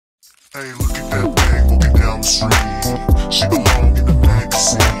Hey, look at that thing walking down the street. She belong in the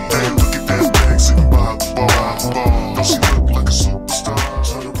magazine. Hey, look at that thing sitting by the bar. Don't she look like a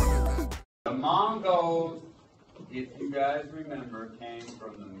superstar? The Mongols, if you guys remember, came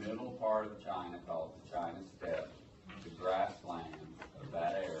from the middle part of China called the China Steppe, the grasslands of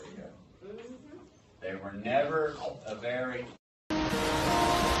that area. They were never a very...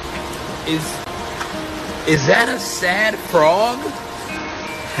 Is that a sad frog?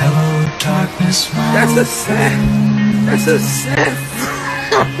 Hello, darkness, my That's a sad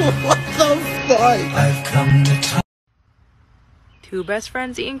What the fuck? I've come to talk. Two best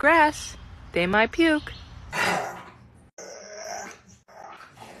friends eating grass. They might puke.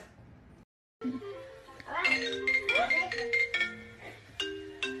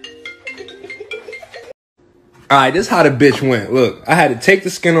 Alright, this is how the bitch went. Look, I had to take the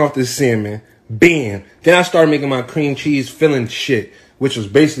skin off this salmon. Bam. Then I started making my cream cheese filling shit, which was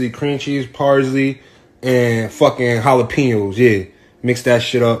basically cream cheese, parsley, and fucking jalapenos. Yeah, mix that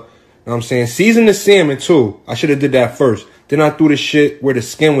shit up. You know what I'm saying? Season the salmon too. I should have did that first. Then I threw the shit where the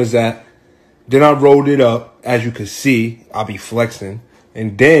skin was at. Then I rolled it up. As you can see, I'll be flexing.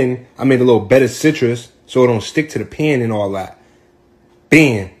 And then I made a little bed of citrus so it don't stick to the pan and all that.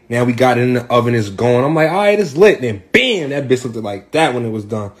 Bam. Now we got it in the oven, it's going. I'm like, all right, it's lit. Then bam, that bitch looked like that when it was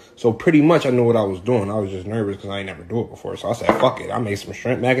done. So pretty much I knew what I was doing. I was just nervous because I ain't never do it before. So I said, fuck it. I made some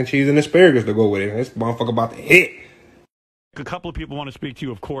shrimp, mac and cheese, and asparagus to go with it. And this motherfucker about to hit. A couple of people want to speak to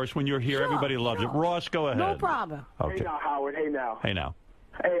you, of course. When you're here, sure, everybody loves it. Ross, go ahead. No problem. Okay. Hey now, Howard. Hey now. Hey now.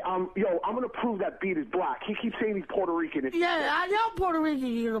 Hey, yo, I'm gonna prove that beat is black. He keeps saying he's Puerto Rican. Yeah, I know Puerto Rican,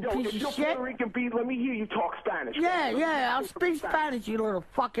 you little piece if of you're shit. Puerto Rican beat, let me hear you talk Spanish. Yeah, I'll speak Spanish, you little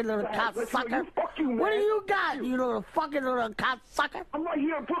fucking little cocksucker. Fuck you, man. What do you got, you little fucking little cocksucker? I'm right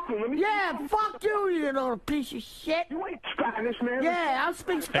here in Brooklyn. Let me. Yeah, fuck you, you little piece of shit. You ain't Spanish, man. Yeah, I'll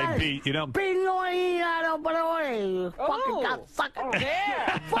speak Spanish. Hey, Pete, you know. You fucking cocksucker. Oh,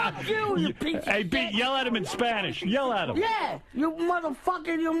 yeah. Fuck you piece of shit. Hey, Pete, yell at him in Spanish. Yell at him. Yeah, you motherfucker,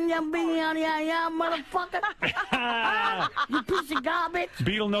 motherfucker. You piece of garbage.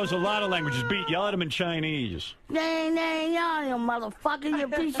 Beetle knows a lot of languages. Beat, yell at him in Chinese. You motherfucker, you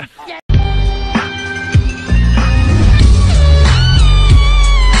piece of shit.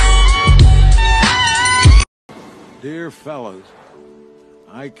 Dear fellas,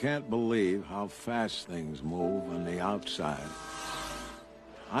 I can't believe how fast things move on the outside.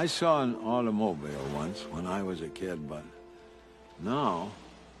 I saw an automobile once when I was a kid, but now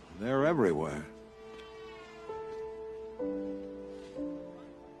they're everywhere.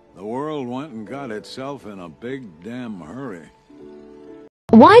 The world went and got itself in a big damn hurry.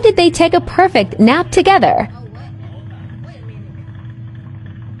 Why did they take a perfect nap together?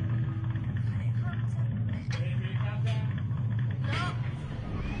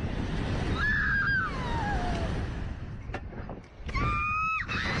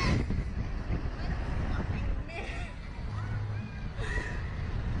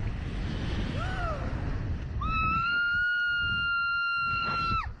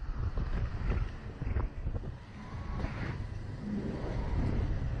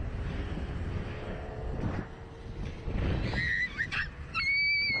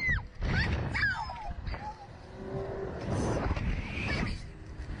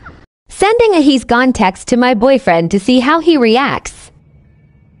 Sending a he's gone text to my boyfriend to see how he reacts.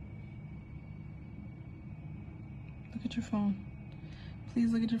 Look at your phone.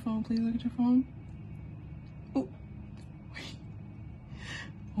 Please look at your phone. Please look at your phone. Oh, wait.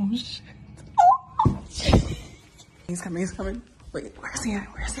 Oh, shit. Oh, shit. He's coming. He's coming. Wait, where's he at?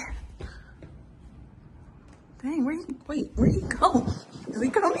 Where's he at? Dang, where'd he go? Is he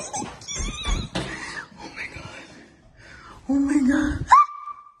coming? Oh, my God. Oh, my God.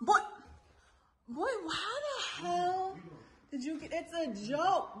 Boy, how the hell did you get? It's a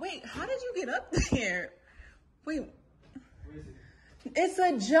joke. Wait, how did you get up there? Wait, it's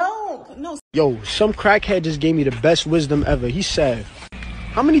a joke. No. Yo, some crackhead just gave me the best wisdom ever. He said,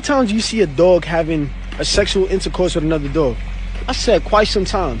 how many times do you see a dog having a sexual intercourse with another dog? I said, quite some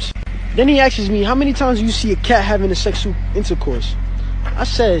times. Then he asks me, how many times do you see a cat having a sexual intercourse? I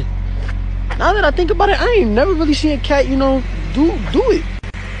said, now that I think about it, I ain't never really seen a cat, do it.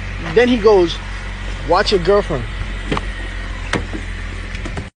 Then he goes, watch your girlfriend.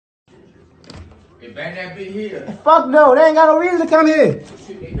 Hey, bang that bitch here. Fuck no, they ain't got no reason to come here.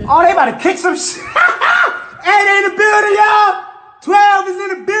 Oh, they about to kick some shit. Hey, they in the building, y'all. 12 is in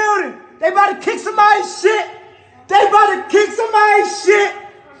the building. They about to kick somebody's shit.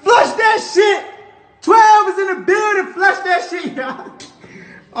 Flush that shit. 12 is in the building. Flush that shit, y'all.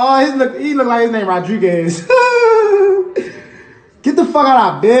 Oh, he look like his name Rodriguez. Get the fuck out of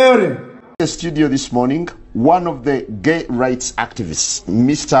our building. In the studio this morning, one of the gay rights activists,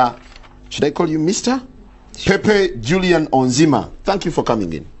 Mr. Should I call you Mr? Pepe Julian Onzima. Thank you for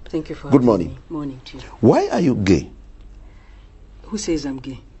coming in. Thank you for Good having morning. me. Morning to you. Why are you gay? Who says I'm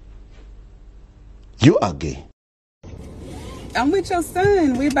gay? You are gay. I'm with your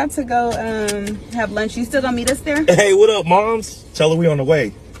son. We about to go have lunch. You still gonna meet us there? Hey, what up, moms? Tell her we on the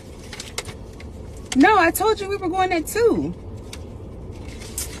way. No, I told you we were going at 2.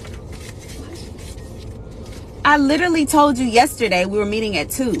 I literally told you yesterday we were meeting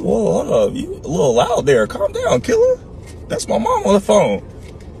at 2. Whoa, hold up. You a little loud there. Calm down, killer. That's my mom on the phone.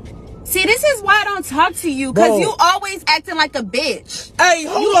 See, this is why I don't talk to you, because you always acting like a bitch. Hey,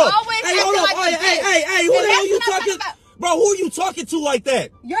 hold you up. Always Hey, hold up. like Hey, who the hell you talking? Bro, who are you talking to like that?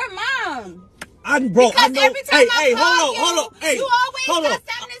 Your mom. I know. Every time I call hold up. Hey, you always hold got up.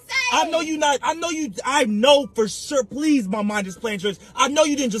 something to say. I know for sure. Please, my mind is playing tricks. I know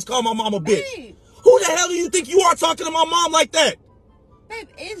you didn't just call my mom a bitch. Hey. Who the hell do you think you are talking to my mom like that? Babe,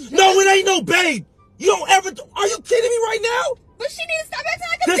 it's just... No, it ain't no babe. You don't ever... Are you kidding me right now? But she needs to stop acting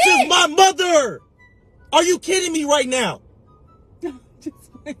like a bitch. This is my mother. Are you kidding me right now?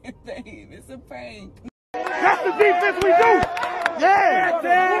 Just playing, babe. It's a prank. That's the defense we do. Yeah,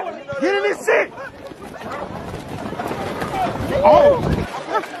 Dad. Get in this shit. Oh,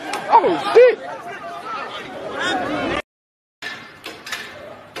 shit.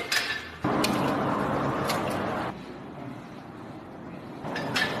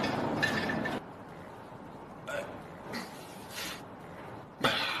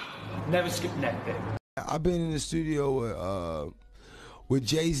 Never skip neck day. I've been in the studio with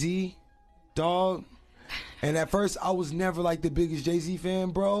Jay-Z, dog. And at first, I was never like the biggest Jay-Z fan,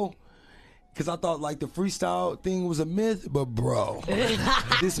 bro. Because I thought like the freestyle thing was a myth. But bro,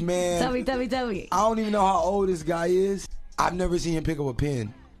 this man. Tell me. I don't even know how old this guy is. I've never seen him pick up a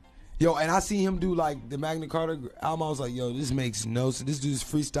pen. Yo, and I see him do like the Magna Carta album. I was like, yo, this makes no sense. This dude's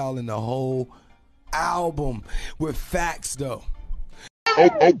freestyling the whole album with facts, though.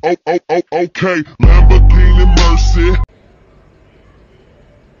 Okay, Lamborghini Mercy.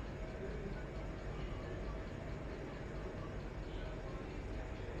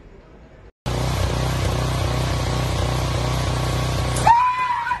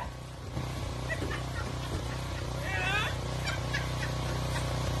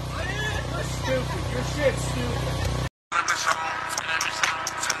 Your shit's stupid.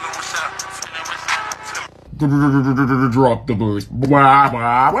 Drop the boost. How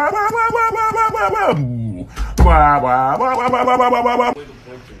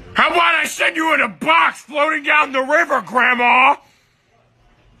about I send you in a box floating down the river, Grandma?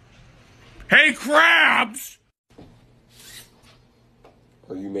 Hey, crabs!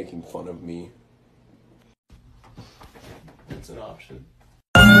 Are you making fun of me? It's an option.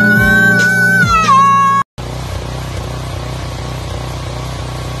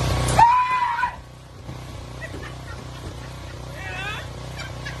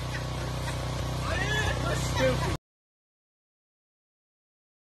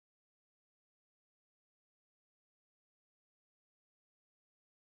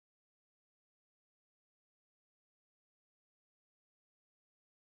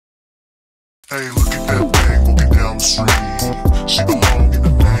 Hey, look at that bag moving down the street. She belong in the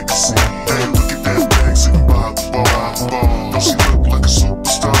magazine. Hey, look at that bag sitting by the bar. Don't she look like a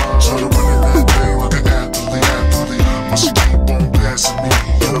superstar? Try to run in that thing like an athlete. But she keep on passing me.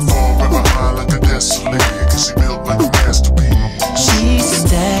 Gotta fall right behind like a Destiny. Cause she built like a masterpiece.